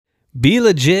Be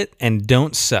legit and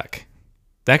don't suck.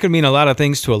 That could mean a lot of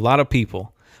things to a lot of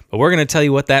people, but we're going to tell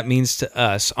you what that means to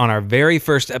us on our very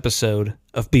first episode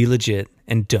of Be Legit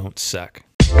and Don't Suck.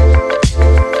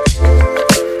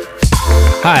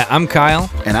 Hi, I'm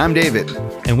Kyle. And I'm David.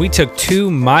 And we took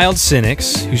two mild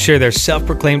cynics who share their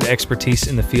self-proclaimed expertise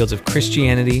in the fields of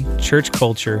Christianity, church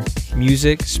culture,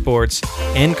 music, sports,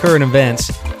 and current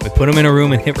events. We put them in a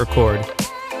room and hit record.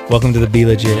 Welcome to the Be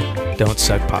Legit, Don't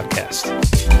Suck podcast.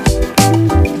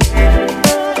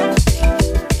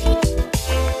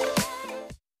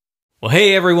 Well,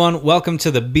 hey everyone, welcome to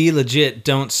the Be Legit,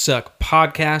 Don't Suck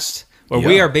podcast, where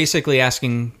we are basically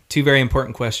asking two very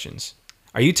important questions.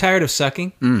 Are you tired of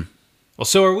sucking? Well,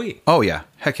 so are we. Oh, yeah.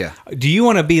 Heck yeah. Do you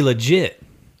want to be legit?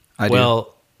 I do.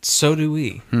 Well, so do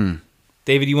we.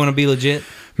 David, you want to be legit?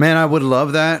 Man, I would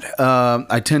love that.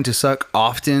 I tend to suck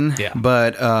often, Yeah.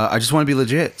 but I just want to be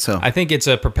legit. So I think it's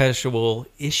a perpetual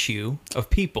issue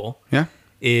of people yeah.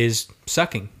 is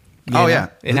sucking. You Oh, know? yeah.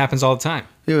 It happens all the time.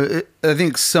 I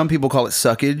think some people call it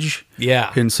suckage.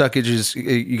 Yeah. And suckage is,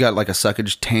 you got like a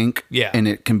suckage tank. Yeah. And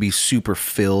it can be super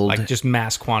filled. Like just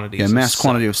mass quantities. yeah, of mass suck.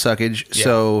 quantity of suckage. Yeah.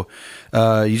 So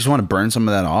you just want to burn some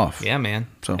of that off. Yeah, man.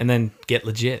 So- And then get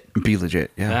legit. Be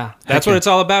legit. Yeah. Yeah, that's what it's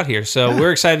all about here. So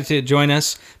we're excited to join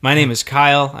us. My name is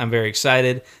Kyle. I'm very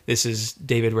excited. This is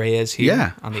David Reyes here.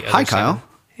 Yeah. On the other Hi, side. Kyle.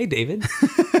 Hey, David.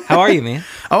 How are you, man?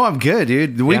 Oh, I'm good,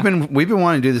 dude. We've Yeah. been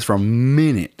wanting to do this for a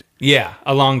minute. Yeah,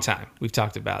 a long time. We've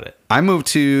talked about it. I moved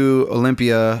to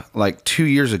Olympia like 2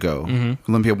 years ago,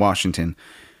 Olympia, Washington.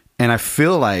 And I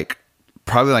feel like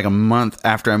probably like a month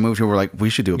after I moved here, we're like, we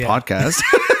should do a podcast.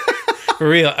 For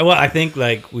real. Well, I think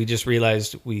like we just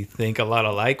realized we think a lot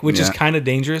alike, which is Yeah. kind of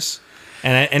dangerous.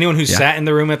 And anyone who sat in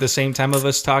the room at the same time of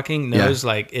us talking knows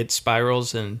like it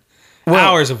spirals and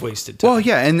hours of wasted time. Well,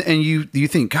 yeah. And you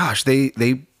think, gosh, they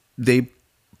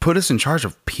put us in charge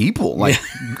of people, like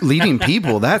leading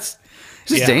people. That's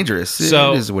just dangerous.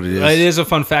 So it is what it is. It is a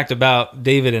fun fact about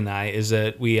David and I is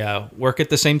that we work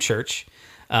at the same church.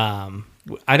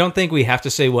 I don't think we have to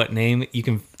say what name. You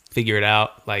can figure it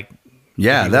out. Like,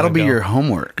 Yeah, if you that'll wanna be go. your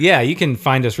homework. Yeah, you can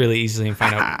find us really easily and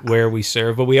find out where we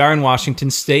serve. But we are in Washington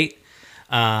State.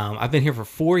 I've been here for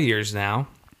 4 years now,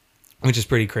 which is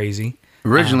pretty crazy.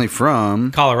 Originally from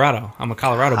Colorado. I'm a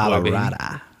Colorado boy, baby.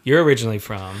 Colorado. You're originally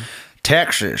from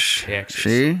Texas. Texas.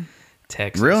 See?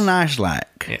 Texas. Real nice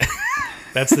like. Yeah.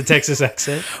 That's the Texas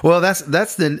accent. Well, that's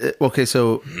the okay.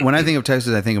 So when I think of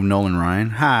Texas, I think of Nolan Ryan.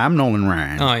 Hi, I'm Nolan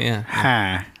Ryan. Oh, yeah.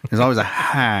 Hi. There's always a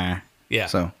hi. Yeah.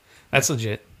 So That's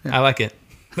legit. I like it.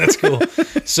 That's cool.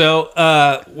 So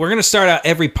we're going to start out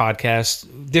every podcast,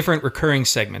 different recurring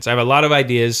segments. I have a lot of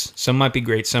ideas. Some might be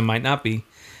great. Some might not be.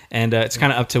 And it's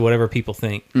kind of up to whatever people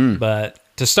think. But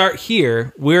to start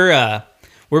here,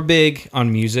 we're big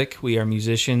on music. We are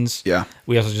musicians. Yeah.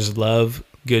 We also just love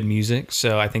good music.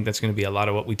 So I think that's going to be a lot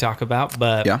of what we talk about.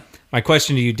 But Yeah. my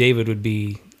question to you, David, would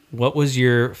be, what was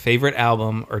your favorite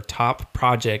album or top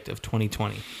project of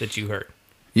 2020 that you heard?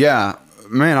 yeah,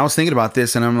 man, I was thinking about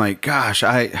this, and I'm like, gosh,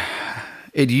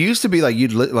 it used to be like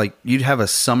you'd have a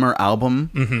summer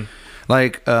album,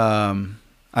 like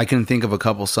I can think of a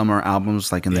couple summer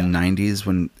albums like in the 90s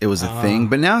when it was a thing,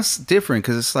 but now it's different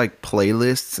because it's like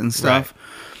playlists and stuff.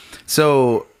 Right.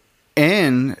 So,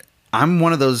 and I'm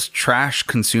one of those trash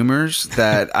consumers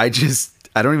that I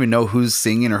don't even know who's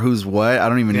singing or who's what. I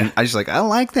don't even, I just like, I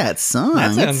like that song.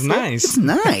 That sounds It's nice. It's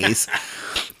nice.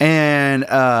 And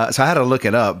so I had to look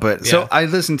it up. But so Yeah. I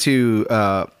listened to,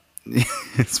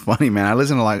 it's funny, man. I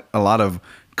listen to like a lot of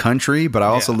country, but I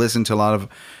also listen to a lot of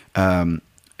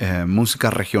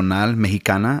música regional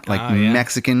mexicana, like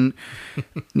Mexican,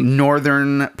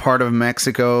 northern part of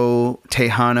Mexico,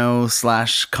 Tejano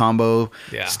 / combo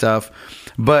stuff.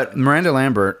 But Miranda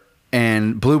Lambert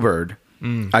and Bluebird,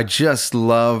 I just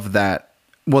love that.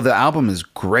 Well, the album is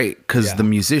great because the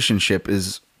musicianship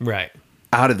is Right.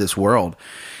 out of this world,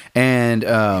 and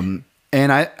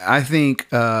I think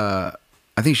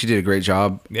she did a great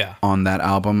job on that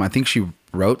album. I think she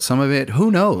wrote some of it. Who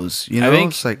knows? You know, I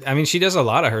think, it's like I mean, she does a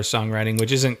lot of her songwriting,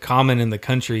 which isn't common in the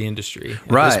country industry.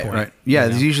 At this point, right. Yeah, you know?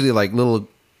 there's usually like little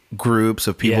groups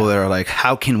of people that are like,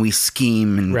 how can we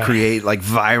scheme and create like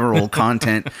viral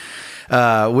content?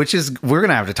 Which is, we're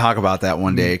gonna have to talk about that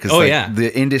one day because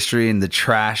the industry and the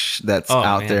trash that's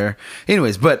out there.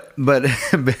 Anyways, but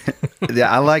yeah,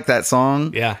 I like that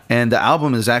song. Yeah, and the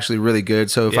album is actually really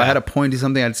good. So if I had to point to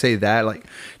something, I'd say that. Like,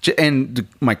 and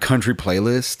my country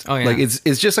playlist. Oh yeah, like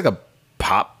it's just like a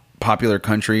popular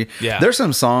country. Yeah, there's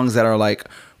some songs that are like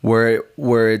where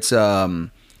it's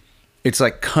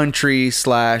like country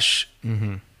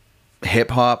 /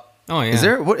 hip hop. Oh yeah. Is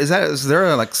there what is that? Is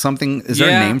there like something? Is there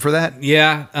a name for that?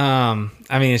 Yeah.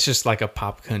 I mean, it's just like a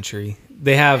pop country.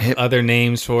 They have other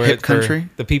names for hip it. Country.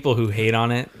 The people who hate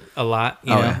on it a lot.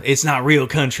 You know, it's not real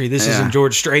country. This isn't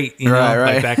George Strait. You know,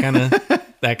 right. like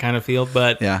that kind of feel.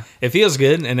 But it feels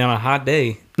good, and on a hot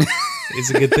day, it's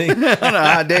a good thing. On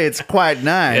a hot day, it's quite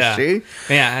nice. Yeah. See?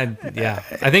 Yeah.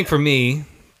 I think for me,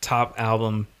 top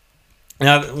album.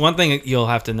 Now, one thing you'll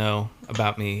have to know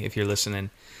about me if you're listening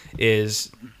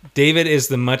is David is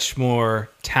the much more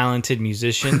talented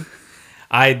musician.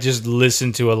 I just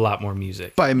listen to a lot more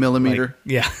music. By a millimeter?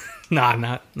 Like,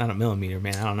 not a millimeter,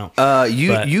 man. I don't know.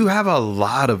 You have a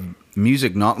lot of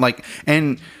music,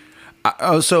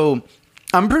 so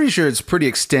I'm pretty sure it's pretty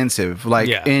extensive,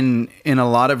 in a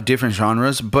lot of different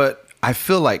genres. But I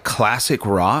feel like classic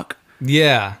rock,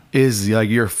 is like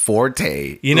your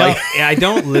forte. You know, I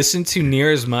don't listen to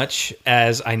near as much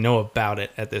as I know about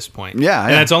it at this point. Yeah,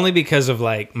 and that's only because of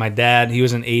like my dad. He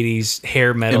was an '80s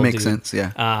hair metal. It makes sense.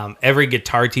 Yeah. Every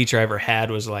guitar teacher I ever had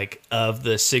was like of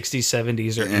the '60s,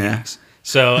 '70s, or '80s.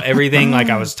 So everything like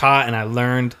I was taught and I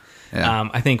learned. Yeah.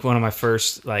 I think one of my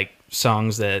first like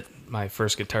songs that my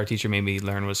first guitar teacher made me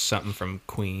learn was something from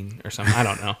Queen or something. I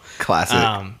don't know. Classic.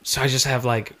 So I just have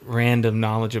like random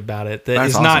knowledge about it that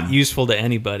is awesome. Not useful to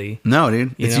anybody. No,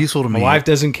 dude. It's useful to me. My wife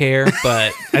doesn't care,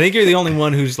 but I think you're the only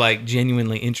one who's like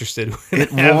genuinely interested.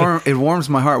 It warms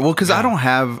my heart. Well, because I don't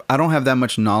have that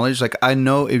much knowledge. Like I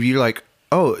know if you're like,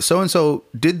 oh, so and so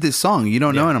did this song, you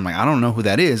don't know, and I'm like, I don't know who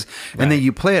that is, and then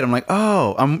you play it, I'm like,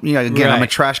 oh, I'm a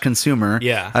trash consumer.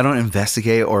 Yeah, I don't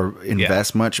investigate or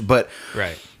invest much, but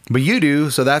But you do,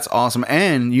 so that's awesome,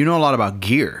 and you know a lot about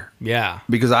gear. Yeah,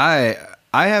 because I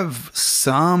have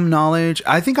some knowledge.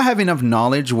 I think I have enough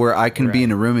knowledge where I can be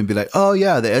in a room and be like, oh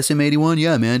yeah, the SM81,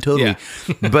 yeah, man, totally.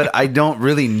 Yeah. But I don't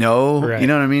really know. You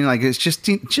know what I mean? Like it's just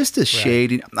a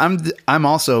shade. I'm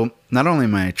also not only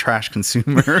am I a trash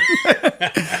consumer,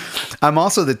 I'm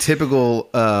also the typical.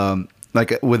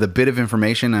 Like with a bit of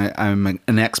information, I'm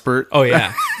an expert. Oh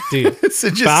yeah, dude. So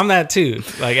I'm that too.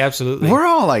 Like absolutely. We're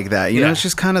all like that. You know, it's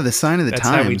just kind of the sign of the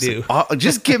times. That's how we do.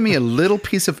 Just give me a little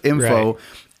piece of info,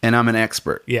 and I'm an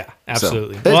expert. Yeah,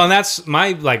 absolutely. So, well, and that's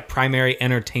my like primary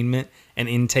entertainment and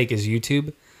intake is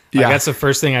YouTube. Like, that's the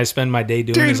first thing I spend my day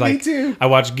doing. Dude, is like me too. I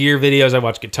watch gear videos, I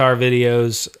watch guitar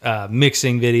videos,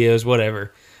 mixing videos,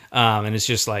 whatever. And it's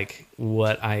just like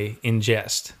what I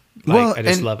ingest. Like, I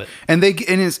just love it. And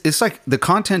it's like the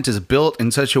content is built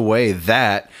in such a way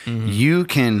that you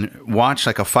can watch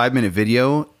like a 5-minute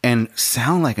video and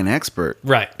sound like an expert.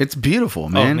 Right. It's beautiful,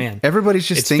 man. Oh, man. Everybody's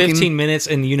just thinking 15 minutes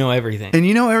and you know everything. And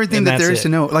you know everything that there is to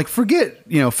know. Like forget,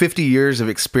 50 years of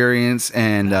experience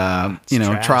and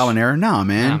trial and error. Nah,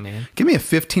 man. Give me a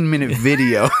 15-minute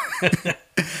video.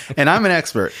 And I'm an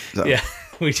expert. So. Yeah.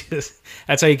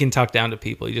 That's how you can talk down to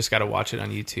people. You just got to watch it on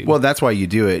YouTube. Well, that's why you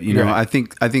do it. You know, I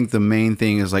think the main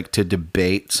thing is like to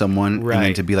debate someone and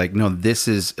then to be like, no, this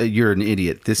is, you're an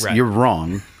idiot. You're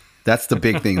wrong. That's the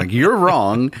big thing. Like you're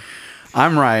wrong.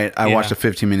 I'm right. I watched a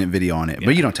 15-minute video on it,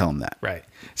 but you don't tell them that. Right.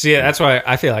 So yeah, that's why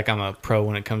I feel like I'm a pro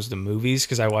when it comes to movies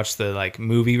because I watch the like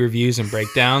movie reviews and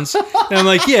breakdowns, and I'm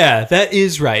like, yeah, that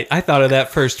is right. I thought of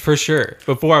that first for sure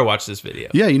before I watched this video.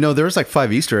 Yeah, there was like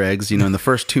 5 Easter eggs, in the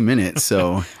first 2 minutes.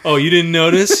 So oh, you didn't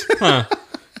notice? Huh?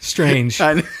 Strange.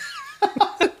 So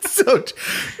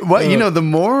the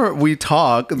more we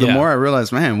talk, the more I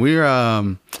realize, man,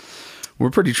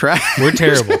 we're pretty trash. We're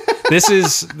terrible. This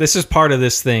is part of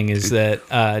this thing is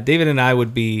that David and I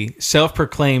would be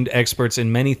self-proclaimed experts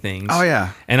in many things. Oh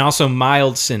yeah, and also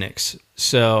mild cynics.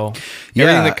 So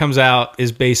everything that comes out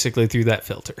is basically through that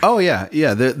filter. Oh yeah,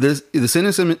 yeah. The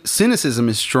cynicism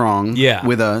is strong.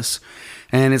 With us,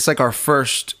 and it's like our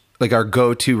first. Like our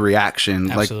go-to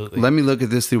reaction. Absolutely. Like, let me look at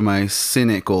this through my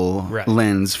cynical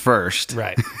lens first.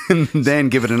 Right. And then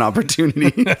give it an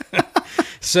opportunity.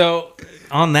 So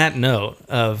on that note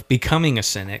of becoming a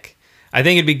cynic, I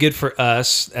think it'd be good for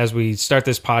us as we start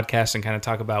this podcast and kind of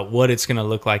talk about what it's going to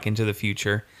look like into the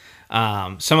future.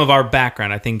 Some of our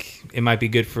background, I think it might be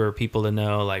good for people to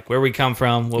know like where we come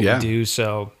from, what we do.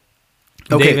 So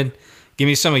David, give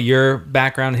me some of your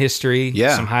background history,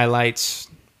 some highlights.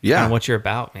 Yeah. What you're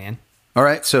about, man. All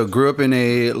right. So grew up in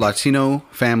a Latino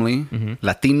family.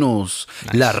 Latinos.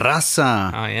 Nice. La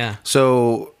raza. Oh, yeah.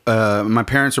 So my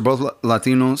parents are both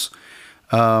Latinos.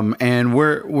 And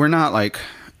we're not like...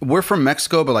 We're from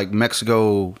Mexico, but like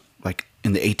Mexico... like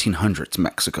in the 1800s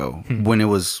Mexico.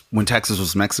 When Texas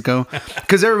was Mexico.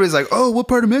 Because everybody's like, oh, what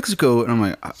part of Mexico? And I'm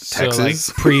like, Texas. So like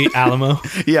pre-Alamo.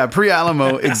 Yeah,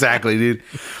 pre-Alamo. Exactly, dude.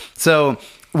 So...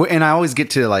 and I always get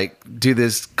to like do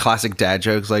this classic dad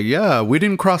jokes like, yeah, we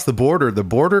didn't cross the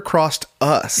border crossed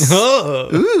us. Oh.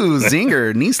 Ooh,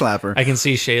 zinger, knee slapper. I can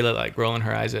see Shayla like rolling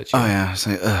her eyes at you. Oh yeah, it's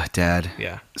like, dad.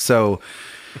 Yeah. So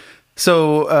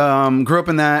grew up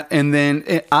in that, and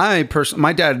then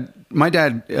my dad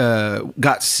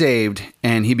got saved,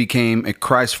 and he became a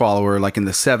Christ follower like in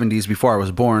the 70s before I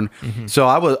was born. Mm-hmm. So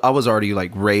I was already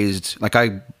like raised, like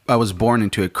I was born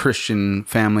into a Christian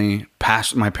family.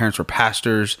 My parents were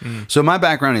pastors. So my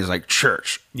background is like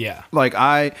church. Yeah. Like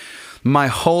my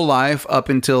whole life up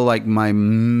until like my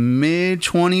mid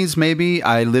 20s, maybe,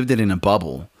 I lived it in a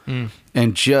bubble.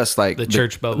 And just like the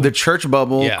church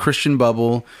bubble, yeah. Christian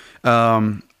bubble.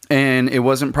 And it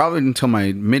wasn't probably until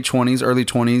my mid 20s, early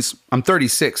 20s. I'm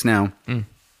 36 now,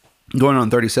 going on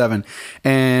 37.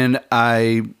 And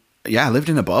I lived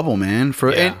in a bubble, man.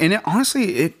 And it,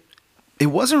 honestly, it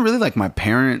wasn't really like my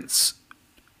parents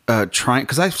trying,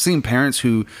 because I've seen parents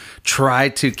who try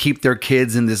to keep their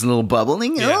kids in this little bubble.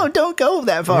 And, don't go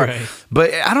that far. Right.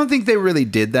 But I don't think they really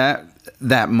did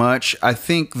that much. I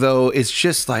think though it's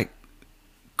just like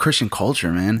Christian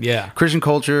culture, man. Yeah. Christian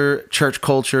culture, church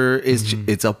culture is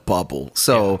it's a bubble.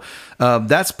 So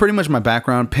that's pretty much my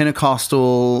background.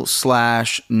 Pentecostal /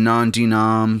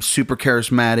 non-denom, super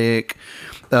charismatic.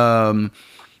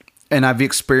 And I've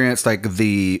experienced like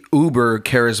the uber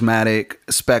charismatic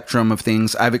spectrum of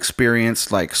things. I've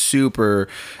experienced like super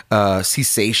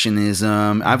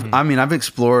cessationism. I've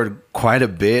explored quite a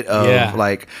bit of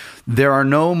like there are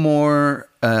no more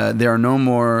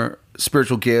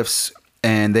spiritual gifts,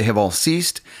 and they have all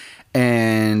ceased,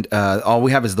 and all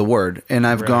we have is the word. And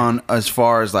I've gone as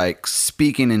far as like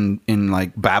speaking in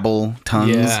like Babel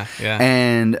tongues,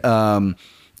 and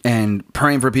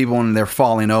praying for people when they're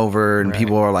falling over, and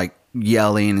people are like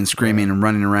yelling and screaming and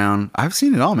running around. I've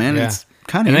seen it all, man. Yeah. It's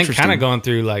kind of interesting. And then kind of going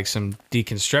through like some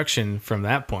deconstruction from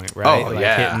that point, right? Oh, like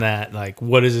hitting that, like,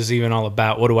 what is this even all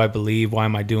about? What do I believe? Why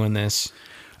am I doing this?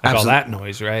 Like all that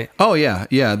noise, right? Oh yeah,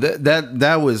 yeah.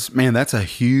 That was, man. That's a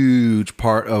huge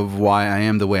part of why I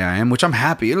am the way I am, which I'm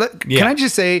happy. Can I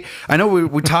just say? I know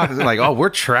we talk like, oh, we're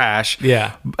trash,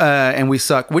 and we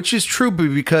suck, which is true,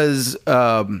 because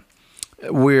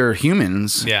we're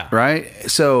humans, right?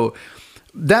 So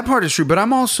that part is true, but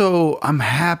I'm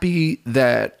happy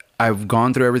that I've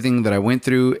gone through everything that I went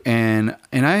through, and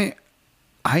I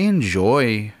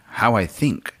enjoy how I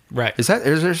think. Right. Is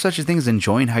there such a thing as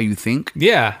enjoying how you think?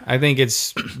 Yeah, I think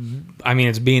it's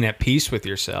being at peace with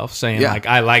yourself, saying like,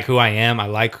 I like who I am, I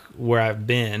like where I've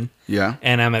been,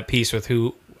 and I'm at peace with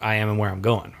who I am and where I'm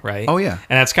going, right? Oh yeah.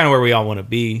 And that's kind of where we all want to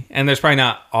be. And there's probably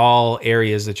not all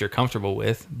areas that you're comfortable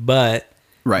with, but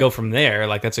go from there.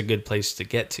 Like, that's a good place to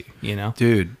get to,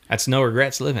 dude. That's no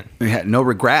regrets living. Yeah, no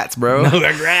regrets, bro. No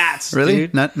regrets. Really?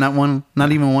 Dude. Not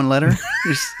even one letter.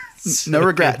 Just no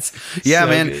regrets. Good. Yeah, so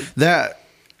man. Good. That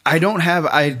I don't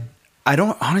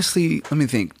honestly. Let me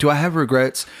think. Do I have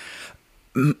regrets?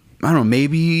 I don't know.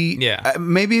 Maybe. Yeah.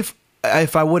 Maybe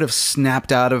if I would have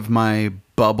snapped out of my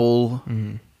bubble.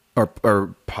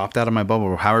 Or popped out of my bubble,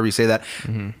 or however you say that,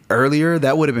 earlier,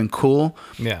 that would have been cool.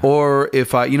 Yeah. Or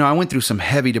if I went through some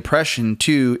heavy depression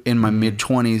too in my mid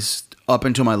 20s up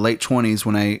until my late 20s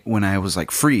when I was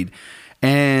like freed,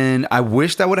 and I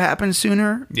wish that would have happened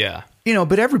sooner. Yeah.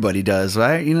 But everybody does,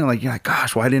 right? Like, you're like,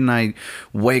 gosh, why didn't I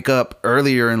wake up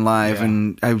earlier in life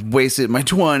and I wasted my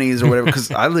 20s or whatever? Because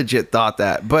I legit thought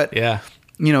that, but I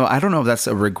don't know if that's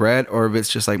a regret or if it's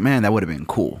just like, man, that would have been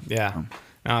cool. Yeah.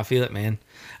 No, I feel it, man.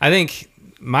 I think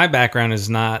my background is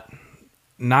not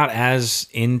as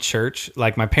in church.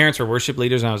 Like, my parents were worship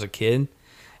leaders when I was a kid,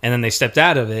 and then they stepped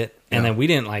out of it, and then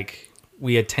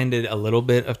we attended a little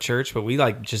bit of church, but we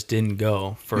just didn't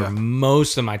go for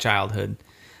most of my childhood.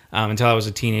 Until I was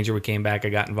a teenager, we came back. I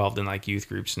got involved in like youth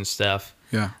groups and stuff.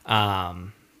 Yeah.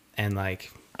 And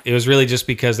like, it was really just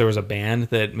because there was a band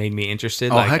that made me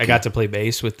interested. I got to play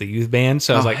bass with the youth band.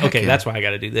 So I was like, okay, that's why I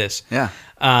got to do this. Yeah.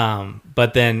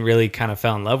 But then really kind of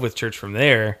fell in love with church from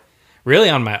there, really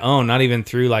on my own, not even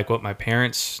through like what my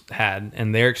parents had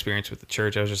and their experience with the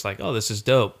church. I was just like, oh, this is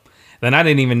dope. Then I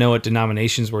didn't even know what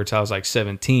denominations were until I was like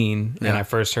 17. And I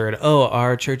first heard, oh,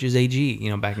 our church is AG,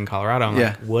 back in Colorado. I'm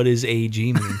like, what does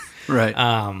AG mean? Right.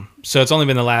 So it's only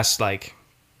been the last like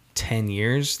 10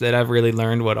 years that I've really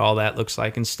learned what all that looks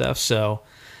like and stuff. So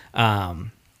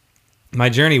my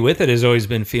journey with it has always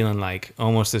been feeling like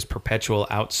almost this perpetual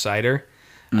outsider.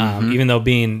 Even though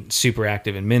being super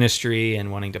active in ministry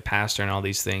and wanting to pastor and all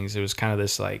these things, it was kind of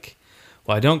this like,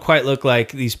 well, I don't quite look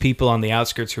like these people on the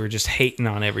outskirts who are just hating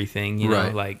on everything, know,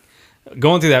 like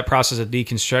going through that process of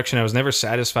deconstruction. I was never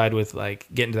satisfied with like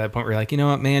getting to that point where you're like, you know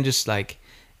what, man, just like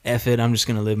F it, I'm just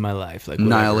gonna live my life, like whatever.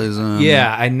 Nihilism.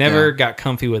 Yeah, I never got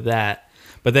comfy with that,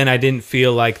 but then I didn't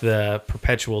feel like the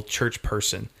perpetual church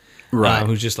person. Right.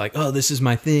 Who's just like, oh, this is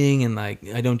my thing, and like,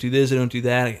 I don't do this, I don't do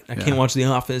that, I can't watch The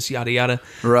Office, yada yada.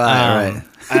 Right.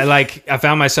 I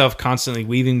found myself constantly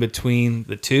weaving between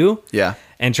the two. Yeah.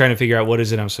 And trying to figure out what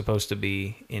is it I'm supposed to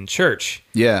be in church.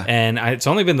 Yeah. And it's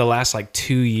only been the last like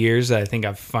 2 years that I think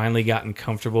I've finally gotten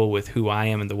comfortable with who I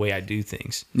am and the way I do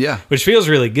things. Yeah. Which feels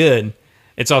really good.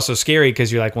 It's also scary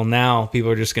because you're like, well, now people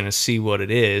are just going to see what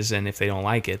it is, and if they don't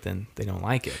like it, then they don't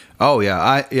like it. Oh yeah.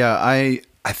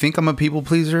 I think I'm a people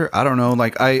pleaser. I don't know.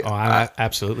 Like I'm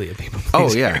absolutely a people pleaser.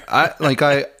 Oh yeah.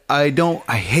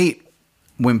 I hate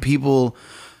when people,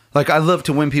 like, I love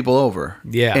to win people over.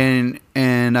 Yeah.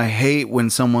 And I hate when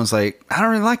someone's like, I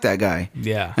don't really like that guy.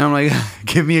 Yeah. And I'm like,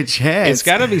 give me a chance. It's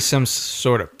got to be some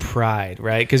sort of pride,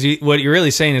 right? Because what you're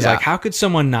really saying is like, how could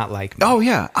someone not like me? Oh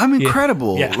yeah, I'm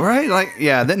incredible, right? Like,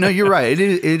 yeah. No, you're right.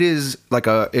 It is like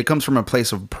it comes from a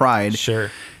place of pride. Sure.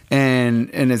 And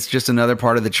it's just another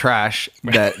part of the trash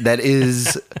that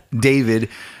is David.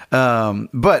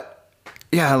 But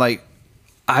yeah, like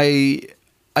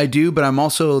I do, but I'm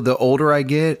also, the older I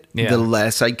get, the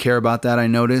less I care about that, I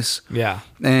notice. Yeah.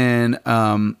 And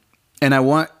I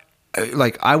want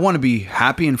to be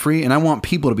happy and free, and I want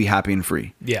people to be happy and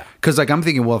free. Yeah. Cuz like I'm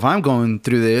thinking, well, if I'm going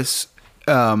through this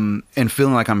and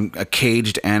feeling like I'm a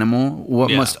caged animal,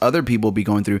 what must other people be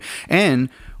going through? And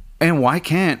why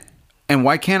can't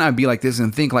I be like this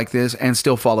and think like this and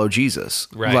still follow Jesus?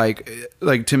 Right.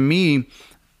 Like to me,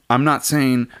 I'm not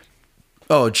saying,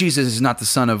 oh, Jesus is not the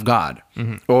Son of God,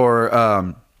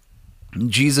 or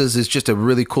Jesus is just a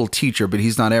really cool teacher, but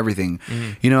he's not everything.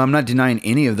 You know, I'm not denying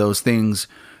any of those things.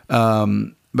 But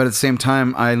at the same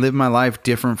time, I live my life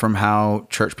different from how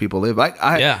church people live.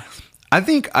 I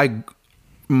think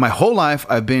my whole life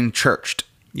I've been churched.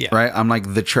 Yeah. Right. I'm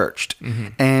like the churched.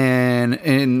 And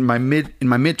in my mid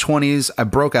 20s, I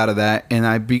broke out of that.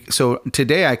 And so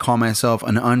today I call myself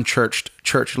an unchurched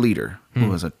church leader. It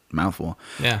was a mouthful.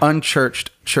 Yeah.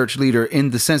 Unchurched church leader, in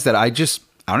the sense that I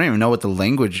don't even know what the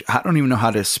language, I don't even know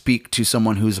how to speak to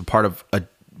someone who's a part of a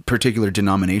particular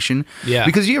denomination. Yeah.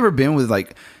 Because you ever been with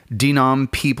like denom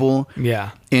people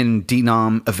in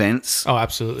denom events? Oh,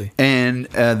 absolutely. And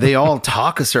they all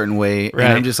talk a certain way, right.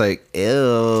 And I'm just like,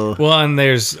 ew. Well, and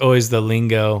there's always the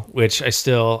lingo, which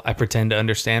I pretend to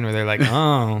understand, where they're like,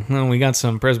 oh, well, we got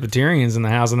some Presbyterians in the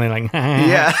house, and they're like,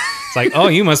 yeah. It's like, oh,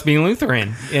 you must be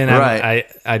Lutheran. And right.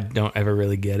 I don't ever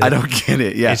really get it. I don't get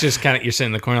it, yeah. It's just kind of, you're sitting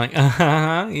in the corner like,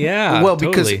 yeah, well,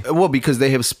 totally. because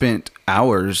they have spent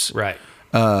hours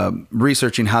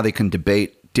researching how they can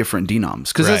debate different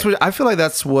denoms, because that's what I feel like.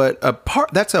 That's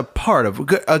a part of.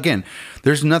 Again,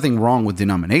 there's nothing wrong with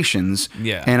denominations,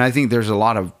 and I think there's a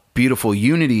lot of beautiful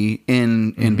unity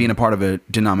in being a part of a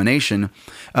denomination.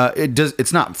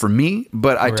 It's not for me,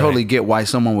 but I totally get why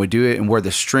someone would do it and where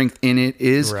the strength in it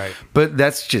is. Right. But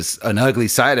that's just an ugly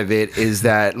side of it, is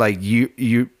that like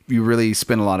you really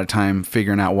spend a lot of time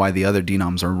figuring out why the other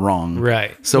denoms are wrong.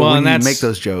 Right. So when you make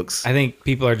those jokes, I think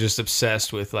people are just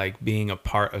obsessed with like being a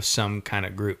part of some kind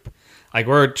of group. Like,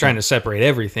 we're trying to separate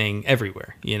everything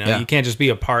everywhere. You know, you can't just be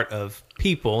a part of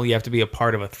people. You have to be a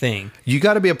part of a thing. You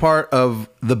got to be a part of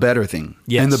the better thing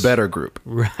and the better group.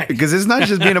 Right. Because it's not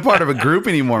just being a part of a group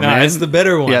anymore, man. It's the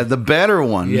better one. Yeah, the better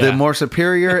one. Yeah. The more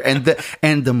superior and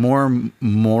the more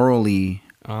morally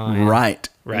right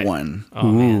one. Oh,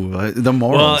 ooh, the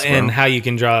morals. Well, and how you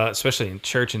can draw, especially in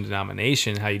church and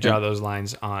denomination, how you draw those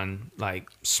lines on like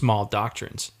small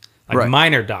doctrines. Like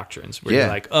minor doctrines, where you're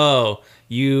like, oh,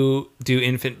 you do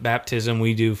infant baptism,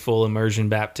 we do full immersion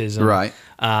baptism. Right.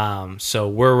 So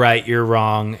we're right, you're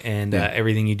wrong, and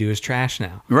everything you do is trash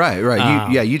now.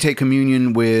 Right. You take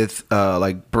communion with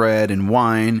like bread and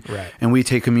wine, and we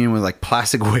take communion with like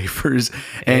plastic wafers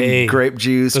and grape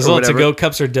juice. Those little to-go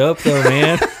cups are dope, though,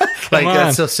 man. Like,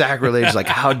 that's so sacrilegious. Like,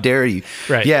 how dare you?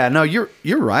 Right. Yeah, no, you're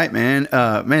right, man.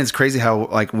 Man, it's crazy how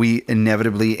like we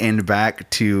inevitably end back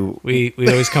to we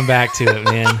always come back to it,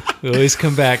 man. We always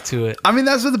come back to it. I mean,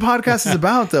 that's what the podcast is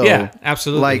about, though. Yeah,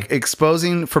 absolutely. Like,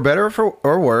 exposing, for better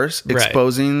or worse,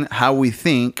 exposing how we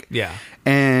think. Yeah.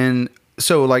 And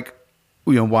so, like,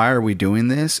 you know, why are we doing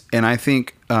this? And I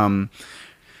think a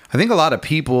lot of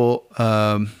people.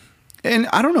 And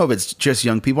I don't know if it's just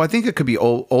young people. I think it could be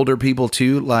older people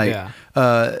too. Like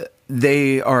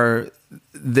they act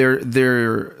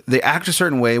a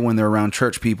certain way when they're around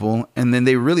church people, and then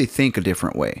they really think a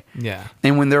different way. Yeah.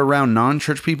 And when they're around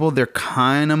non-church people, they're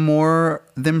kind of more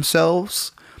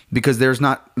themselves, because there's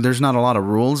not a lot of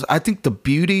rules. I think the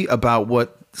beauty about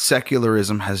what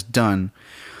secularism has done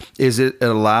is it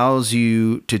allows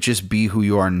you to just be who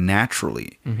you are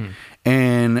naturally.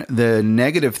 And the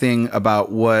negative thing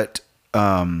about what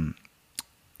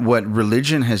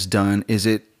religion has done is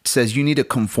it says you need to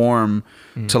conform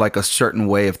to like a certain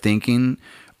way of thinking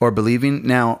or believing.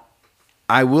 Now,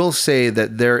 I will say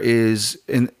that there is,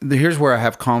 and here's where I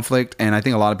have conflict, and I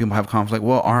think a lot of people have conflict.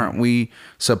 Well, aren't we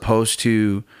supposed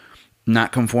to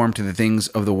not conform to the things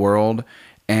of the world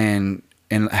and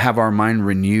have our mind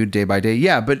renewed day by day?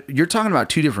 Yeah, but you're talking about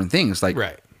two different things. Like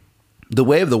the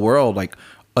way of the world, like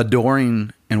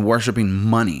adoring and worshiping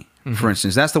money, for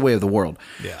instance, that's the way of the world.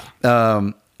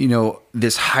 Yeah. You know,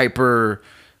 this hyper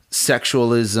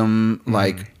sexualism,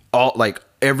 like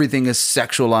everything is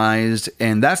sexualized,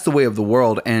 and that's the way of the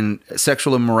world, and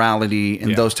sexual immorality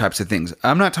and those types of things.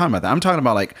 I'm not talking about that. I'm talking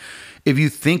about like if you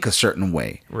think a certain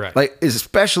way, right? Like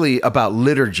especially about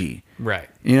liturgy, right?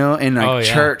 You know, and like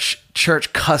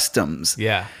church customs,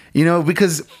 yeah. You know,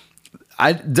 because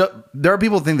there are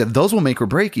people who think that those will make or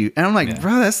break you, and I'm like,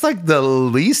 bro, that's like the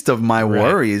least of my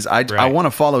worries. I want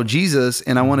to follow Jesus,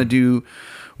 and I want to do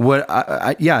what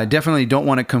I definitely don't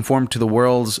want to conform to the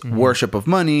world's worship of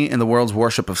money and the world's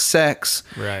worship of sex.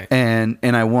 Right. And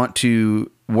I want to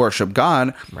worship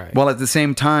God. Right. While at the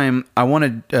same time, I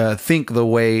want to think the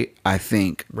way I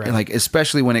think. Right. Like,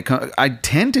 especially when it comes, I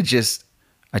tend to just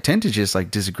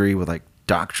like disagree with like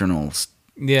doctrinal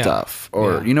stuff,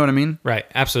 or you know what I mean? Right.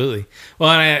 Absolutely.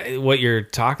 Well, what you're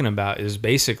talking about is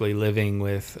basically living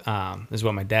with, is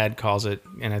what my dad calls it.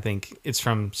 And I think it's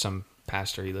from some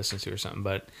pastor he listens to or something,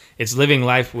 but it's living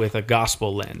life with a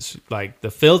gospel lens. Like the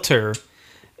filter,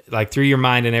 like through your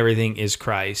mind and everything, is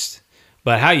Christ,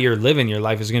 but how you're living your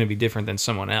life is going to be different than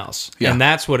someone else. Yeah. And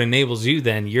that's what enables you,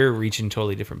 then you're reaching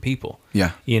totally different people.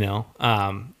 Yeah. You know,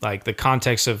 like the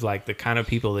context of like the kind of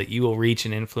people that you will reach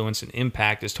and influence and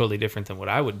impact is totally different than what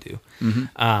I would do.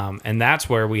 And that's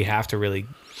where we have to really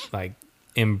like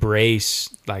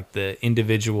embrace like the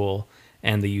individual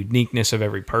and the uniqueness of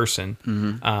every person.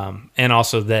 And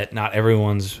also that not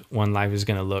everyone's one life is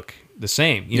going to look the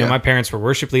same. You know, my parents were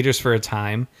worship leaders for a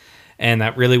time, and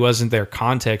that really wasn't their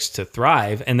context to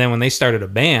thrive. And then when they started a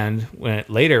band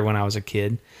later when I was a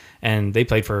kid, and they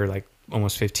played for like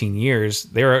almost 15 years,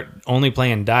 they were only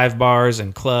playing dive bars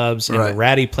and clubs and the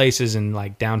ratty places in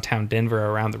like downtown Denver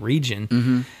around the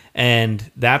region. And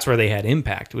that's where they had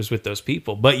impact, was with those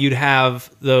people. But you'd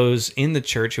have those in the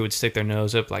church who would stick their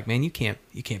nose up like, man, you can't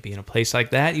be in a place like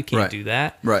that. You can't do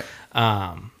that. Right.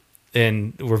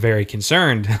 And we're very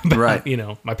concerned about, you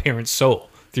know, my parents' soul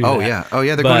through that. Oh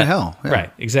yeah. They're going to hell. Yeah.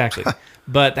 Right. Exactly.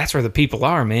 But that's where the people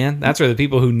are, man. That's where the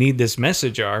people who need this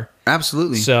message are.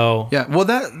 Absolutely. So yeah. Well,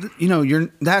 that, you know,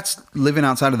 that's living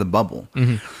outside of the bubble.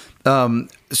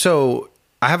 So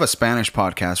I have a Spanish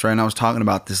podcast, right? And I was talking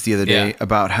about this the other day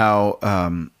about how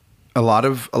a lot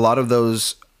of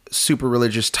those super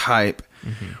religious type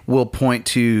will point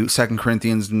to 2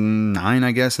 Corinthians 9,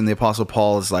 I guess, and the Apostle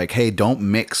Paul is like, "Hey, don't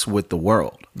mix with the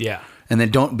world." Yeah. And then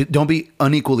don't be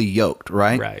unequally yoked,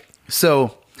 right? Right.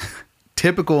 So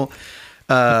typical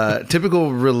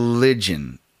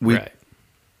religion.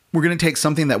 We're going to take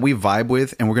something that we vibe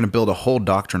with, and we're going to build a whole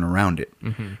doctrine around it,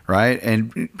 right?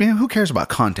 And man, who cares about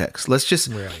context? Let's just,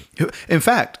 in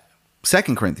fact,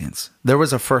 2 Corinthians. There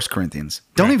was a 1 Corinthians.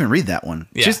 Don't even read that one.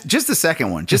 Yeah. Just the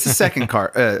second one. Just the second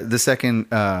the second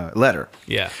letter.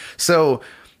 Yeah. So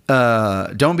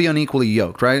don't be unequally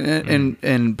yoked, right?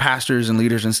 And pastors and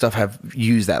leaders and stuff have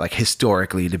used that like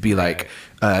historically to be like,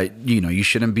 you know, you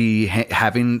shouldn't be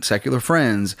having secular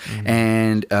friends.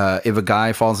 And if a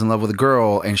guy falls in love with a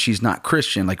girl and she's not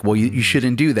Christian, like, well, you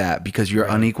shouldn't do that because you're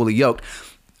unequally yoked.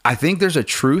 I think there's a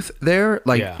truth there.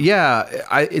 Like,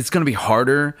 it's going to be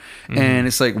harder. And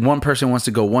it's like one person wants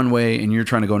to go one way and you're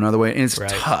trying to go another way. And it's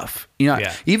tough. You know,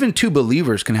 even two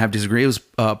believers can have disagreements. It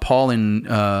was Paul and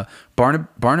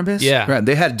Barnabas. Yeah. Right.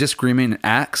 They had disagreement in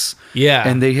Acts. Yeah.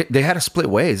 And they had to split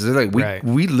ways. They're like,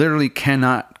 we literally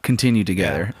cannot continue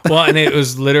together. Yeah. Well, and it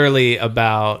was literally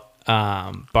about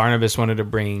Barnabas wanted to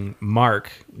bring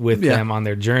Mark with them on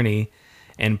their journey.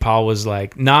 And Paul was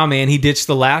like, "Nah, man, he ditched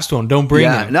the last one. Don't bring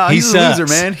him. No, he's a loser,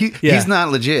 man. He's not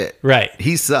legit. Right.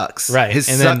 He sucks. Right. His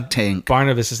and suck tank."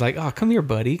 Barnabas is like, "Oh, come here,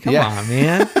 buddy. Come on,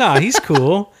 man. No, he's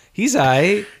cool. He's all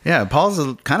right." Yeah, Paul's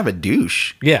kind of a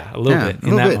douche. Yeah, a little bit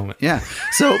in that moment. Yeah.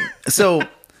 So,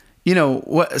 you know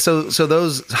what? So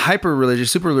those hyper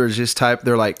religious, super religious type,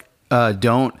 they're like,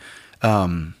 don't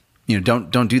do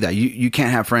that. You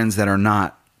can't have friends that are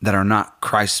not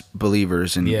Christ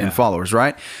believers and followers,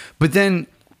 right? But then,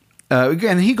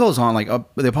 again, he goes on, like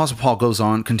the Apostle Paul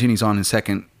continues on in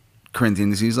 2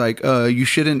 Corinthians. He's like, you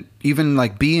shouldn't even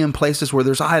like be in places where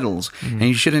there's idols, and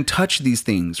you shouldn't touch these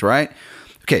things, right?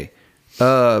 okay,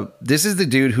 this is the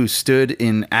dude who stood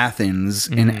in Athens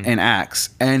in Acts,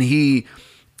 and he's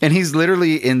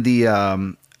literally in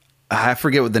the I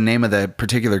forget what the name of the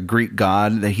particular Greek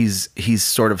god that he's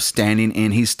sort of standing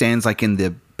in. He stands like in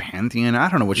the pantheon. I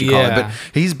don't know what you call it, but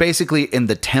he's basically in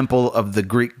the temple of the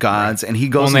Greek gods, and he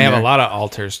goes. Well, they have a lot of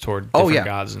altars toward different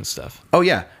gods and stuff. Oh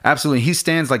yeah, absolutely. He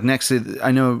stands like next to.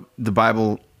 I know the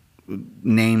Bible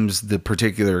names the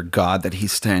particular god that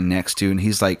he's standing next to, and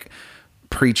he's like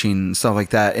preaching and stuff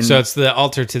like that. And so it's the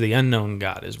altar to the unknown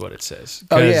god, is what it says.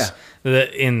 Oh yeah.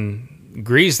 In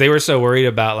Greece, they were so worried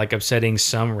about like upsetting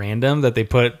some random that they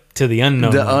put to the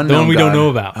unknown, the one we don't know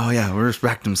about. Oh yeah, we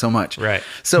respect him so much. Right.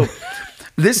 So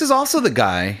this is also the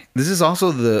guy. This is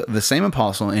also the same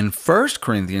apostle in 1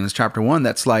 Corinthians chapter 1.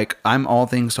 That's like, I'm all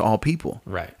things to all people.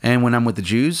 Right. And when I'm with the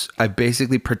Jews, I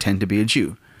basically pretend to be a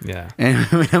Jew. Yeah. And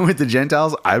when I'm with the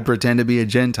Gentiles, I pretend to be a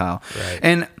Gentile. Right.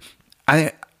 And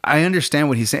I understand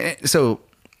what he's saying. So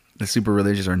the super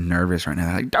religious are nervous right now.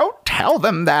 They're like, don't tell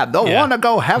them that. They'll want to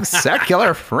go have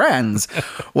secular friends.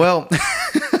 Well,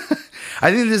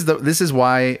 I think this is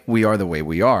why we are the way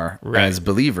we are as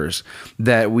believers,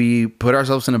 that we put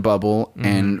ourselves in a bubble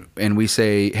and we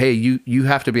say, hey, you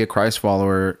have to be a Christ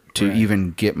follower to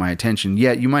even get my attention.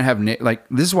 Yet you might have like,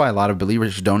 this is why a lot of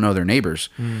believers don't know their neighbors,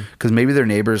 because maybe their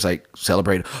neighbors like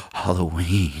celebrate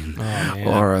Halloween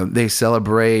or they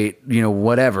celebrate,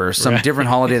 whatever, some different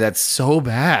holiday that's so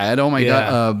bad. Oh my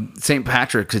God. St.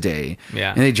 Patrick's Day.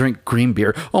 Yeah. And they drink green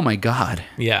beer. Oh my God.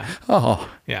 Yeah. Oh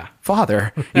yeah.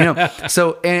 Father,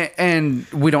 so, and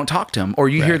we don't talk to them, or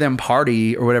you hear them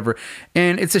party or whatever.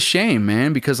 And it's a shame,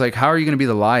 man, because like, how are you going to be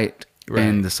the light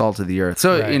and the salt of the earth?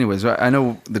 So anyways, I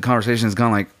know the conversation has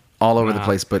gone like all over the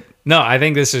place, but no, I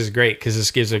think this is great because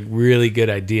this gives a really good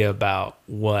idea about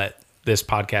what this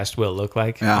podcast will look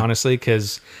like, honestly,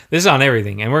 because this is on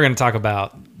everything. And we're going to talk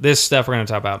about this stuff. We're going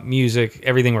to talk about music,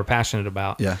 everything we're passionate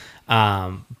about. Yeah.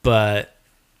 But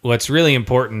what's really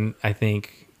important, I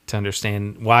think, to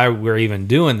understand why we're even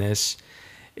doing this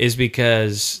is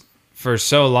because for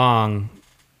so long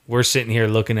we're sitting here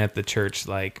looking at the church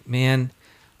like, man,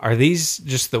 are these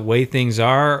just the way things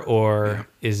are, or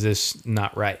is this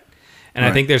not right? And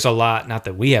I think there's a lot, not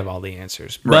that we have all the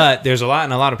answers, but there's a lot,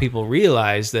 and a lot of people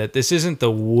realize that this isn't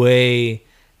the way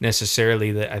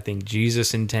necessarily that I think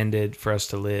Jesus intended for us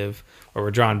to live, or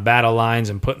we're drawing battle lines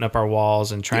and putting up our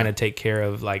walls and trying to take care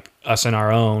of like us and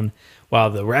our own, while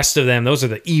the rest of them, those are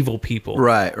the evil people.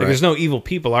 Right. There's no evil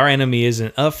people. Our enemy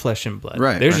isn't of flesh and blood.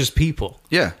 Right. There's just people.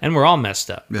 Yeah. And we're all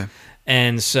messed up. Yeah.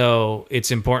 And so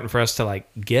it's important for us to like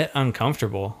get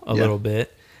uncomfortable a little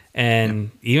bit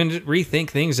and even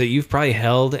rethink things that you've probably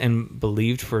held and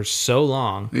believed for so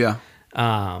long. Yeah.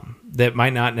 That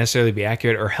might not necessarily be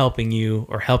accurate or helping you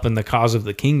or helping the cause of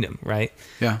the kingdom. Right.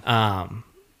 Yeah.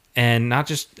 And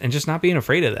just not being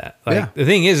afraid of that. Like the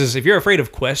thing is if you're afraid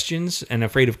of questions and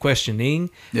afraid of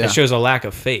questioning, it shows a lack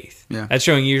of faith. Yeah. That's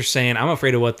showing you're saying, I'm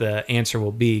afraid of what the answer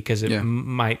will be because it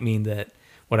might mean that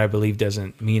what I believe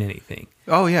doesn't mean anything.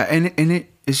 Oh yeah. And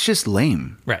it's just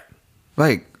lame. Right.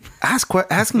 Like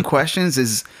asking questions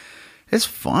is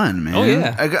fun, man. Oh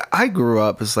yeah. I grew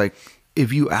up as like,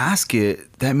 if you ask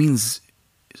it, that means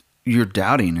you're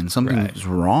doubting and something's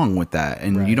wrong with that,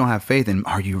 and you don't have faith. And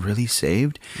are you really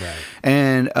saved? Right.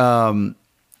 And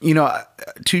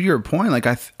to your point, like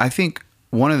I think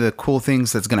one of the cool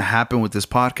things that's going to happen with this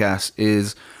podcast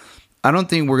is I don't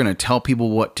think we're going to tell people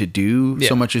what to do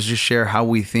so much as just share how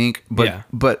we think,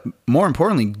 but more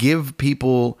importantly, give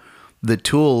people the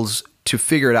tools to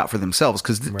figure it out for themselves.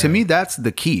 Because to me, that's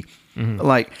the key.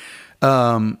 Like,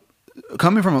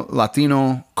 coming from a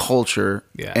Latino culture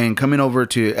and coming over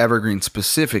to Evergreen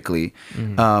specifically,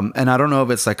 and I don't know if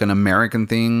it's like an American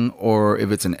thing or if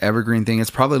it's an Evergreen thing.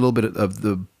 It's probably a little bit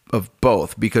of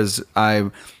both, because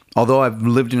although I've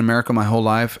lived in America my whole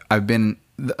life, I've been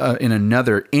in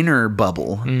another inner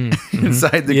bubble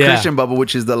inside the Christian bubble,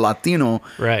 which is the Latino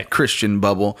Christian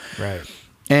bubble. Right.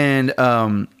 And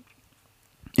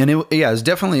it's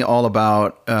definitely all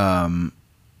about, man,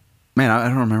 I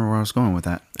don't remember where I was going with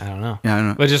that. I don't know. Yeah, I don't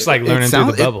know. But just like learning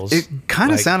through the bubbles. It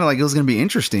kind of sounded like it was going to be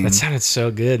interesting. That sounded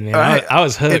so good, man. I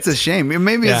was hooked. It's a shame.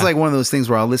 Maybe it's like one of those things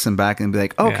where I'll listen back and be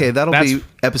like, okay, that'll be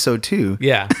episode 2.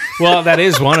 Yeah. Well, that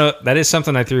is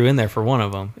something I threw in there for one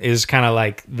of them, is kind of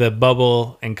like the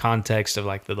bubble and context of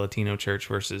like the Latino church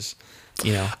versus,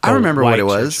 I remember what it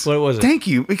was. Church. What was it? Thank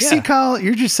you. See, Kyle,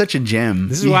 you're just such a gem.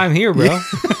 This is why I'm here, bro.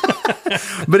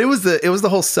 But it was the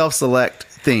whole self-select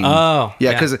thing. Oh,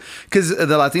 yeah, because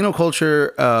the Latino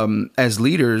culture, as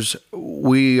leaders,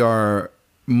 we are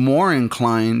more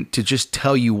inclined to just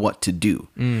tell you what to do.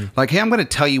 Like, hey, I'm going to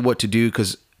tell you what to do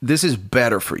because this is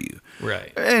better for you.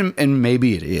 Right. And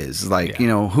maybe it is. Like, you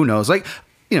know, who knows? Like,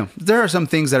 you know, there are some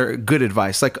things that are good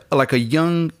advice. Like a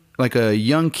young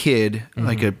kid,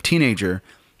 like a teenager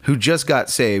who just got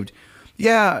saved.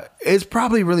 Yeah, it's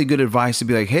probably really good advice to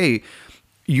be like, hey,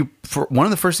 one of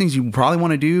the first things you probably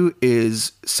want to do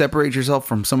is separate yourself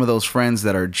from some of those friends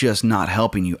that are just not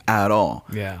helping you at all.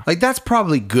 Yeah. Like, that's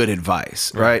probably good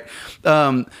advice, right?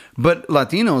 But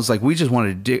Latinos, like, we just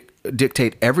want to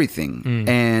dictate everything.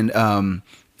 And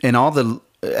all the,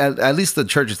 at least the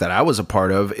churches that I was a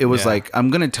part of, it was like, I'm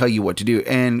going to tell you what to do.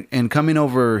 And coming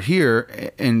over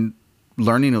here and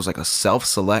learning, it was like a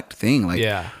self-select thing.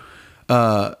 Like,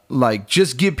 like,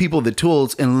 just give people the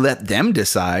tools and let them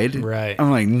decide. Right.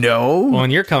 I'm like, no. Well,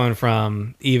 and you're coming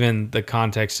from even the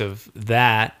context of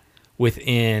that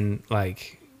within,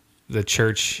 like, the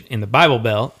church in the Bible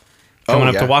Belt, coming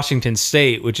up to Washington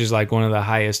State, which is like one of the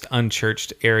highest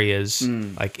unchurched areas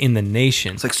like in the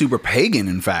nation. It's like super pagan,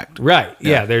 in fact. Right.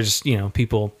 Yeah. There's, you know,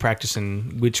 people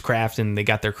practicing witchcraft and they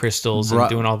got their crystals and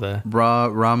doing all the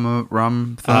Ramtha.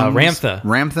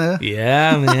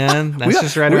 Yeah, man. That's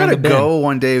just right around the bend. We gotta go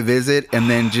one day visit and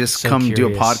then just come do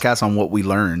a podcast on what we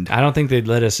learned. I don't think they'd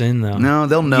let us in though. No,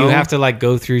 they'll know. You have to like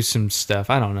go through some stuff.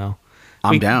 I don't know.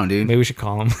 I'm down, dude. Maybe we should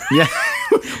call them. Yeah.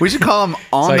 We should call them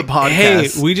on the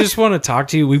podcast. Hey, we just want to talk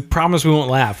to you. We promise we won't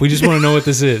laugh. We just want to know what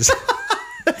this is.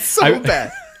 That's so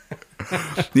bad.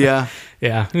 Yeah.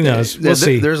 Yeah. Who knows? We'll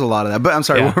see. There's a lot of that. But I'm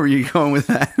sorry, where were you going with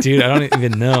that? Dude, I don't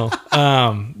even know.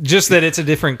 Just that it's a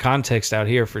different context out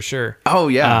here for sure. Oh,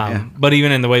 yeah. But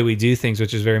even in the way we do things,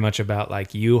 which is very much about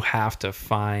like you have to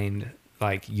find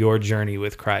like your journey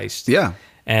with Christ. Yeah.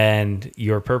 And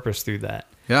your purpose through that.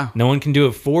 Yeah. No one can do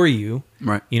it for you.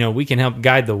 Right. You know, we can help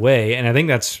guide the way. And I think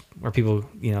that's where people,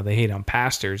 you know, they hate on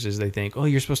pastors is they think, oh,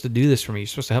 you're supposed to do this for me. You're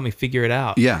supposed to help me figure it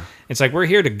out. Yeah. It's like we're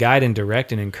here to guide and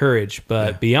direct and encourage.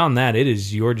 But beyond that, it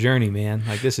is your journey, man.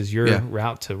 Like this is your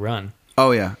route to run.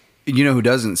 Oh, yeah. You know who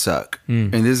doesn't suck?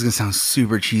 And this is going to sound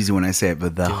super cheesy when I say it,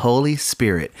 but the Holy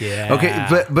Spirit. Yeah.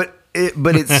 Okay. But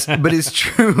it's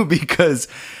true because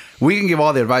we can give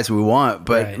all the advice we want,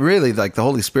 but really, like, the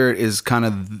Holy Spirit is kind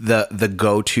of the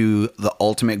go-to, the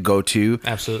ultimate go-to.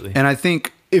 Absolutely. And I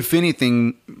think, if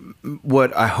anything,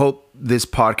 what I hope this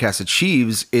podcast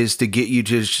achieves is to get you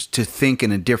just to think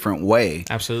in a different way.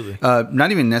 Absolutely. Not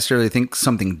even necessarily think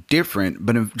something different,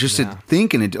 but just to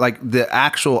think in it, like the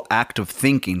actual act of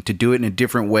thinking, to do it in a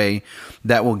different way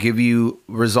that will give you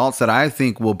results that I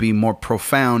think will be more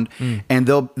profound, and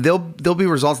they'll be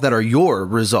results that are your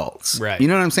results. Right. You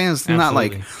know what I'm saying? It's not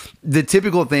like the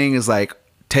typical thing is like,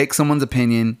 take someone's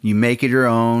opinion, you make it your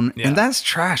own, and that's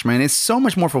trash, man. It's so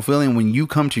much more fulfilling when you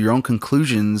come to your own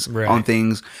conclusions on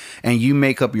things, and you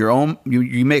make up your own,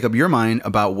 you make up your mind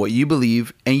about what you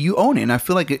believe, and you own it. And I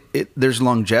feel like there's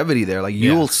longevity there. Like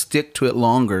you will stick to it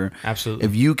longer. Absolutely.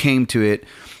 If you came to it,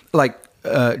 like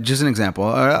just an example,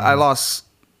 I lost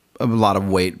a lot of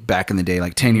weight back in the day,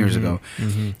 like 10 years ago,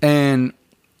 and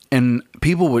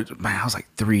people would, man, I was like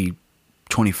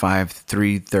 325,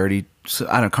 330. So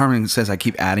I don't know. Carmen says I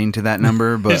keep adding to that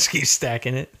number, but just keep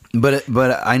stacking it. But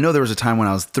I know there was a time when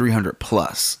I was 300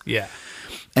 plus. Yeah.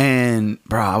 And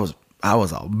bro, I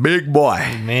was a big boy.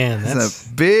 Man, that's a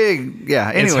big. Yeah.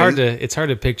 Anyway, it's hard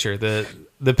to picture.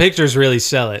 The pictures really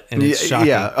sell it, and it's shocking.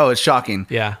 Yeah. Oh, it's shocking.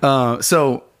 Yeah.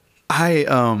 So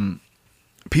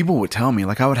people would tell me,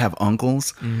 like, I would have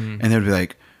uncles, and they'd be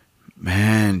like,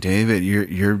 man, David,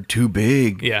 you're too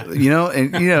big. Yeah. You know,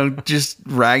 and just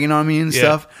ragging on me and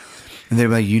stuff. And they'd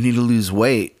be like, you need to lose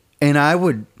weight. And I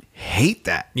would hate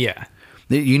that. Yeah.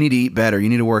 You need to eat better. You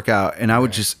need to work out. And I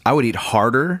would I would eat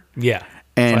harder. Yeah.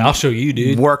 And I'll show you,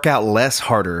 dude. Work out less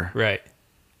harder. Right.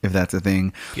 If that's a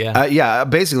thing. Yeah. Yeah.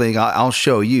 Basically, I'll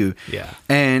show you. Yeah.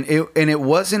 And it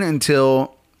wasn't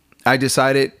until I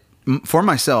decided for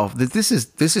myself that this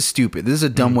is stupid. This is a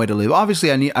dumb way to live.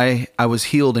 Obviously, I was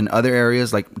healed in other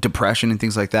areas like depression and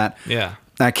things like that. Yeah.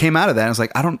 And I came out of that and I was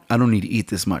like, I don't need to eat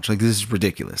this much. Like, this is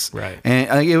ridiculous. Right.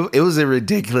 And it was a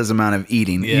ridiculous amount of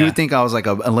eating. Yeah. You would think I was like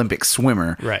an Olympic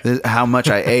swimmer. Right. How much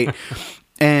I ate.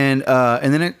 And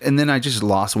then I just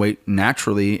lost weight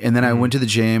naturally. And then I went to the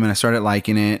gym and I started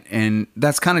liking it. And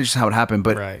that's kind of just how it happened.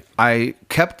 But I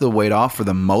kept the weight off for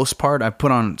the most part. I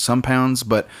put on some pounds,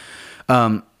 but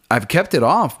I've kept it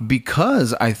off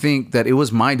because I think that it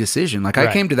was my decision. Like,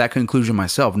 I came to that conclusion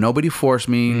myself. Nobody forced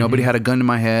me. Nobody had a gun to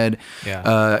my head.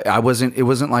 Yeah. It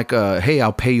wasn't like, hey,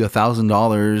 I'll pay you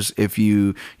 $1,000 if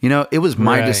you know, it was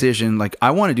my decision. Like,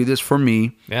 I want to do this for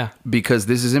me. Yeah. Because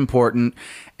this is important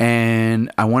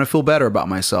and I want to feel better about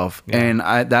myself. Yeah.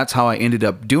 And that's how I ended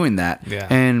up doing that. Yeah.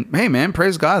 And hey, man,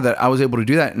 praise God that I was able to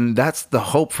do that. And that's the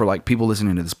hope for like people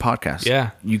listening to this podcast.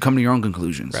 Yeah. You come to your own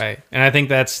conclusions. Right. And I think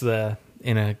that's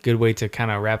in a good way to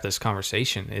kind of wrap this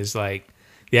conversation is like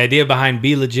the idea behind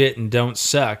be legit and don't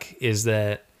suck is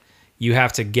that you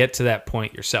have to get to that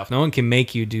point yourself. No one can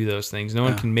make you do those things. No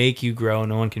one can make you grow.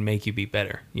 No one can make you be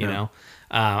better. You know,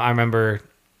 I remember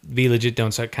be legit,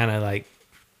 don't suck kind of like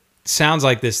sounds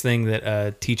like this thing that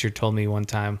a teacher told me one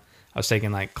time. I was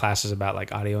taking like classes about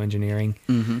like audio engineering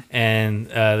and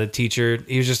the teacher,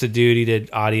 he was just a dude. He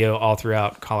did audio all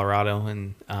throughout Colorado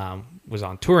and, was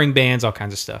on touring bands, all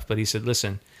kinds of stuff. But he said,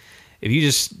 listen, if you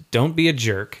just don't be a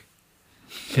jerk,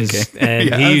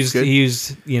 and he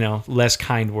used, you know, less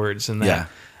kind words than that.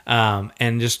 Yeah.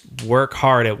 And just work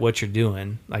hard at what you're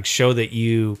doing, like show that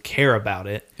you care about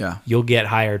it. Yeah. You'll get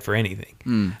hired for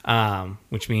anything.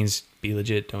 Which means be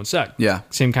legit, don't suck. Yeah.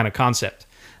 Same kind of concept.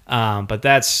 But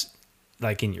that's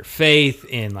like in your faith,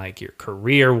 in like your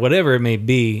career, whatever it may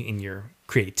be, in your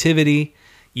creativity,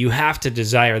 you have to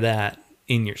desire that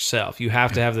in yourself. You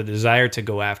have to have the desire to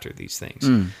go after these things.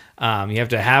 You have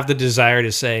to have the desire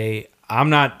to say, I'm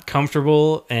not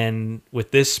comfortable and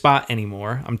with this spot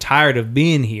anymore. I'm tired of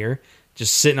being here,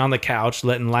 just sitting on the couch,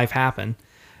 letting life happen,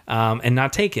 and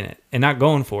not taking it and not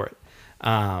going for it.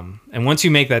 And once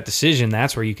you make that decision,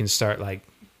 that's where you can start like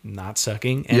not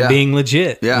sucking and being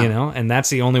legit, you know, and that's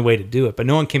the only way to do it. But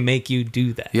no one can make you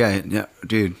do that. Yeah,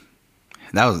 dude.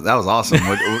 That was awesome.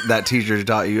 What that teacher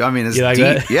taught you. I mean, it's like deep.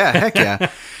 That? Yeah, heck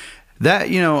yeah. That,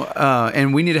 you know,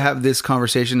 and we need to have this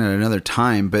conversation at another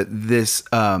time, but this,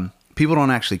 people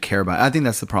don't actually care about it. I think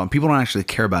that's the problem. People don't actually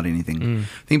care about anything.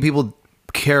 I think people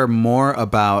care more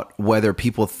about whether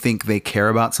people think they care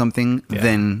about something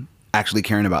than actually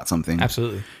caring about something.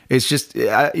 Absolutely. It's just,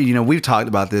 you know, we've talked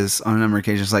about this on a number of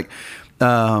occasions. Like,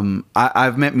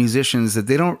 I've met musicians that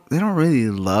they don't really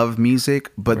love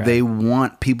music, but they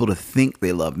want people to think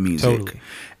they love music. Totally.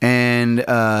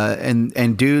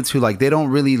 And dudes who like, they don't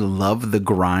really love the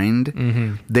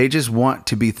grind. They just want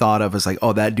to be thought of as like,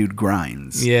 oh, that dude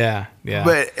grinds. Yeah. Yeah.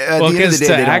 But at the end of the day,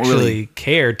 to they actually don't really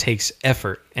care takes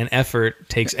effort, and effort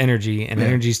takes energy, and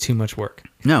energy is too much work.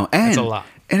 No. And it's a lot.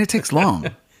 And it takes long.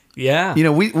 Yeah. You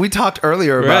know, we talked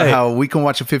earlier about how we can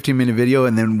watch a 15-minute video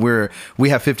and then we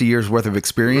have 50 years worth of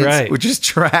experience, which is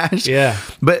trash. Yeah.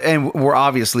 And we're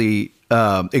obviously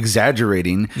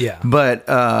exaggerating. Yeah. But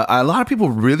a lot of people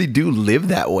really do live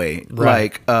that way.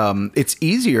 Right. Like, it's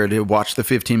easier to watch the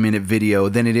 15-minute video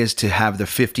than it is to have the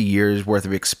 50 years worth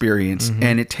of experience,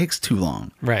 and it takes too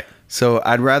long. Right. So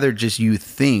I'd rather just you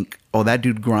think, oh, that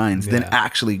dude grinds, than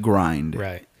actually grind.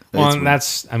 Right. Well, and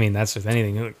that's with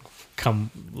anything.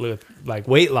 Come with like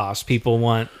weight loss, people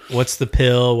want what's the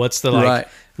pill, what's the like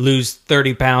lose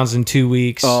 30 pounds in 2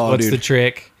 weeks, what's the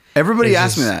trick? Everybody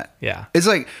asks me that. Yeah, it's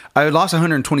like I lost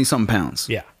 120 something pounds.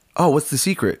 Yeah. Oh, what's the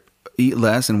secret? Eat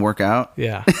less and work out.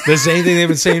 Yeah, the same thing they've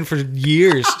been saying for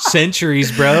years,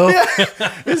 centuries, bro.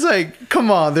 It's like, come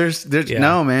on, there's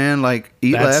no, man, like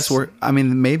eat less. I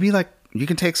mean, maybe like you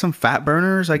can take some fat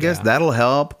burners, I guess that'll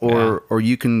help, or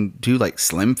you can do like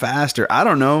Slim Fast, or I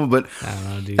don't know, but I don't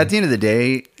know, dude. At the end of the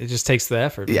day, it just takes the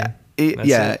effort. Yeah,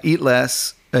 eat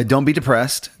less. Don't be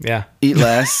depressed. Yeah, eat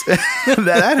less.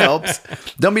 that helps.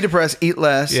 Don't be depressed. Eat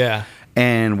less. Yeah,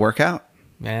 and work out.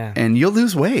 Yeah, and you'll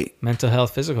lose weight. Mental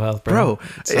health, physical health, bro.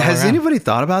 Has anybody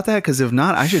thought about that? Because if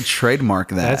not, I should trademark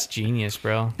that. That's genius,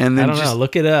 bro. And then I don't know.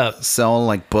 Look it up. Sell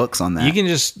like books on that. You can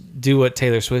just do what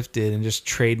Taylor Swift did and just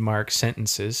trademark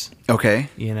sentences. Okay.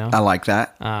 You know, I like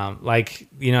that. Like,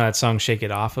 you know that song "Shake It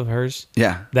Off" of hers.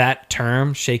 Yeah. That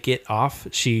term, "shake it off,"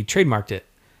 she trademarked it.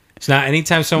 So now,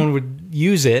 anytime someone would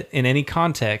use it in any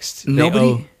context, they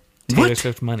owe Taylor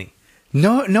Swift money.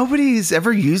 No, nobody's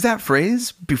ever used that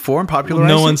phrase before and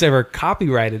popularized it? No one's ever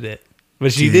copyrighted it,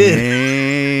 but she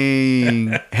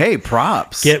did. Hey,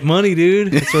 props. Get money,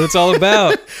 dude. That's what it's all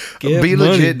about. Be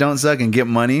legit, don't suck, and get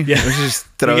money. Yeah. Let's just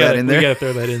throw that in there. We got to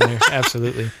throw that in there.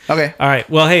 Absolutely. Okay. All right.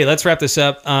 Well, hey, let's wrap this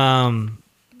up. It's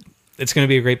going to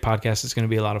be a great podcast. It's going to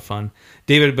be a lot of fun.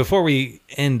 David, before we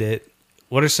end it,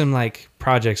 what are some like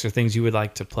projects or things you would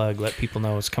like to plug? Let people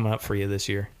know what's coming up for you this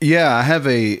year. Yeah, I have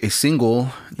a single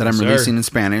that I'm releasing in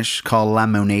Spanish called La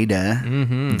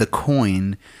Moneda, the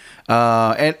coin.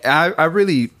 And I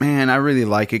really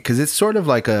like it because it's sort of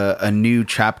like a new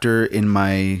chapter in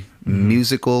my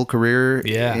musical career,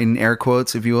 in air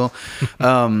quotes, if you will.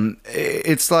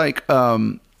 It's like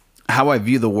how I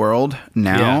view the world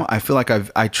now. Yeah. I feel like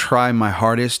I try my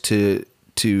hardest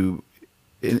to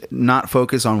not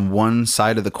focus on one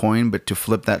side of the coin, but to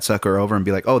flip that sucker over and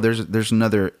be like, oh, there's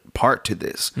another part to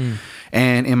this.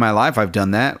 And in my life, I've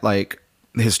done that. Like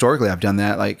historically, I've done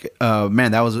that. Like,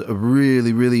 man, that was a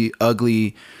really, really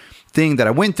ugly thing that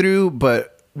I went through.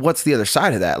 But what's the other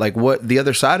side of that? Like, what the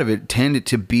other side of it tended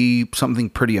to be something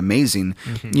pretty amazing.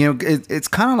 You know, it's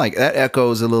kind of like that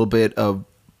echoes a little bit of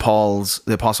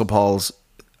the Apostle Paul's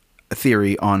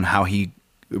theory on how he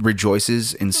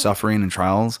rejoices in suffering and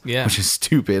trials, which is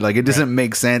stupid. Like, it doesn't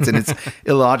make sense and it's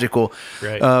illogical.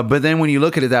 Right. But then when you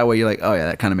look at it that way, you're like, oh yeah,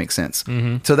 that kind of makes sense.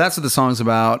 So that's what the song's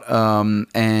about.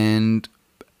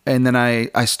 And then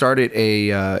I started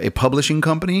a publishing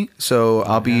company. So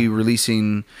I'll be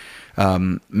releasing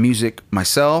music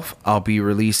myself. I'll be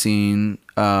releasing,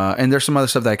 and there's some other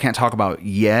stuff that I can't talk about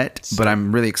yet, but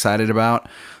I'm really excited about,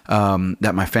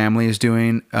 that my family is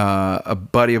doing. A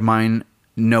buddy of mine,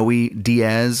 Noe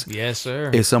Diaz, yes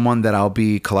sir, is someone that I'll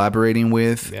be collaborating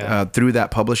with through that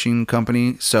publishing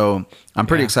company. So I'm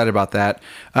pretty excited about that,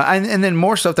 and then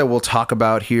more stuff that we'll talk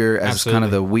about here as kind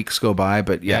of the weeks go by.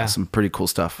 But some pretty cool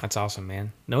stuff. That's awesome,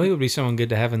 man. Noe would be someone good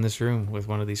to have in this room with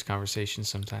one of these conversations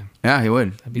sometime. Yeah, he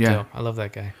would. That'd be dope. I love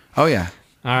that guy. Oh yeah.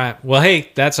 All right. Well, hey,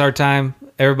 that's our time.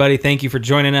 Everybody, thank you for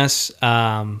joining us.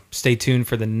 Stay tuned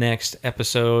for the next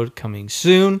episode coming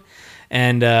soon.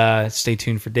 And stay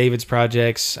tuned for David's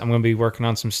projects. I'm going to be working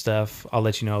on some stuff. I'll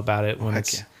let you know about it when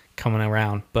it's coming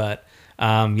around. But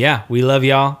we love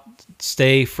y'all.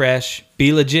 Stay fresh.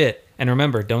 Be legit. And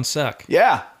remember, don't suck.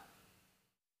 Yeah.